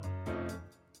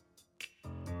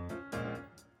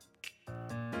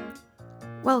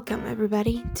Welcome,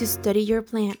 everybody, to Study Your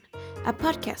Plan, a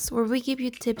podcast where we give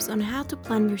you tips on how to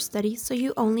plan your study so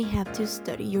you only have to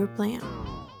study your plan.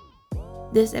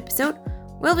 This episode,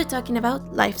 we'll be talking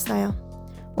about lifestyle.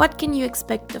 What can you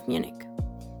expect of Munich?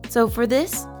 So for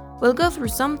this, we'll go through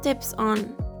some tips on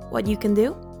what you can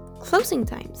do, closing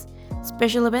times,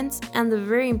 special events, and the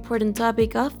very important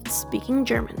topic of speaking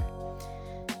German.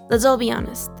 Let's all be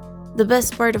honest. The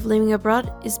best part of living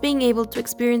abroad is being able to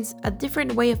experience a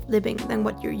different way of living than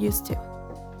what you're used to.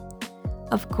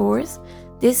 Of course,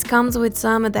 this comes with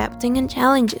some adapting and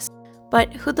challenges,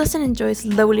 but who doesn't enjoy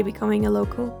slowly becoming a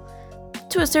local?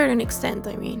 To a certain extent,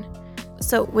 I mean.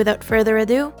 So, without further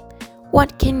ado,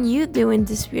 what can you do in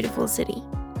this beautiful city?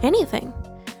 Anything.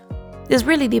 This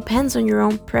really depends on your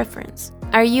own preference.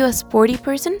 Are you a sporty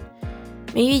person?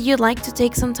 Maybe you'd like to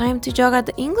take some time to jog at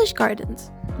the English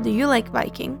gardens. Do you like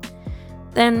biking?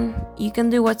 Then you can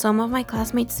do what some of my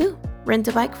classmates do, rent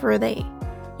a bike for a day.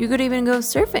 You could even go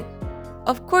surfing.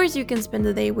 Of course you can spend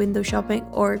the day window shopping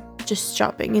or just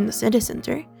shopping in the city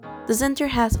center. The center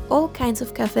has all kinds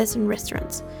of cafes and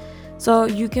restaurants, so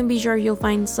you can be sure you'll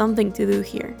find something to do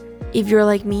here. If you're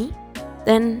like me,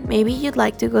 then maybe you'd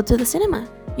like to go to the cinema.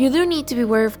 You do need to be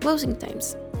aware of closing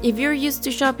times. If you're used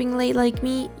to shopping late like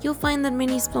me, you'll find that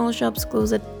many small shops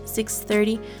close at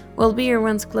 6:30, while bigger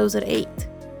ones close at 8.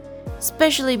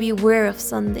 Especially beware of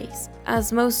Sundays,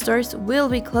 as most stores will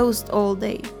be closed all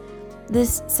day.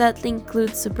 This sadly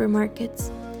includes supermarkets.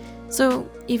 So,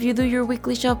 if you do your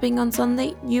weekly shopping on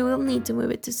Sunday, you will need to move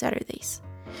it to Saturdays.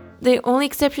 The only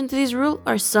exception to this rule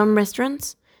are some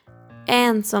restaurants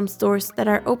and some stores that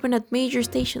are open at major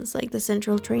stations like the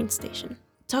central train station.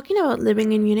 Talking about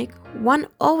living in Munich, one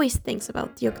always thinks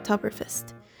about the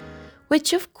Oktoberfest,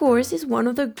 which of course is one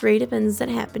of the great events that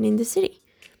happen in the city.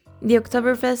 The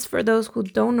Oktoberfest, for those who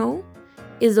don't know,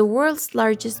 is the world's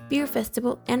largest beer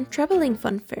festival and traveling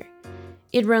fun fair.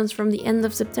 It runs from the end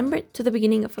of September to the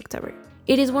beginning of October.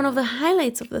 It is one of the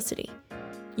highlights of the city.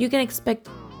 You can expect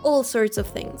all sorts of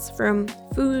things, from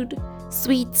food,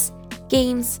 sweets,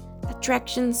 games,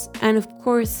 attractions, and of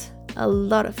course, a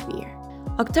lot of beer.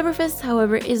 Oktoberfest,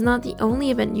 however, is not the only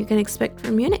event you can expect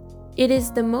from Munich. It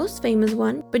is the most famous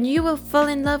one, but you will fall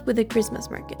in love with the Christmas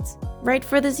markets. Right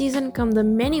for the season come the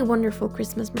many wonderful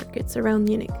Christmas markets around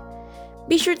Munich.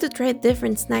 Be sure to try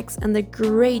different snacks and the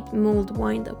great mulled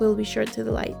wine that will be sure to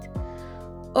delight.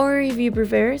 Or if you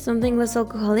prefer something less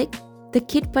alcoholic, the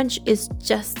Kid Punch is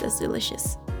just as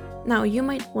delicious. Now you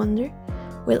might wonder,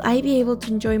 will I be able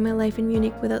to enjoy my life in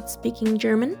Munich without speaking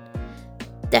German?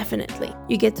 Definitely.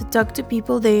 You get to talk to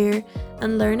people there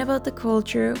and learn about the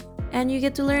culture, and you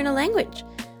get to learn a language.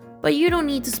 But you don't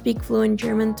need to speak fluent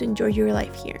German to enjoy your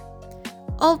life here.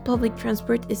 All public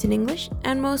transport is in English,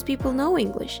 and most people know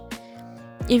English.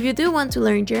 If you do want to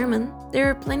learn German, there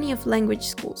are plenty of language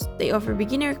schools. They offer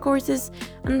beginner courses,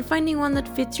 and finding one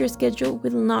that fits your schedule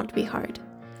will not be hard.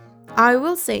 I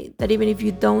will say that even if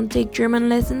you don't take German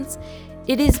lessons,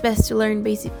 it is best to learn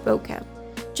basic vocab,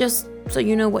 just so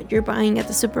you know what you're buying at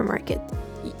the supermarket.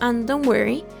 And don't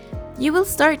worry, you will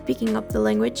start picking up the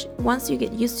language once you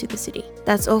get used to the city.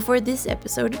 That's all for this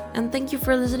episode, and thank you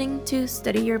for listening to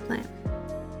Study Your Plan.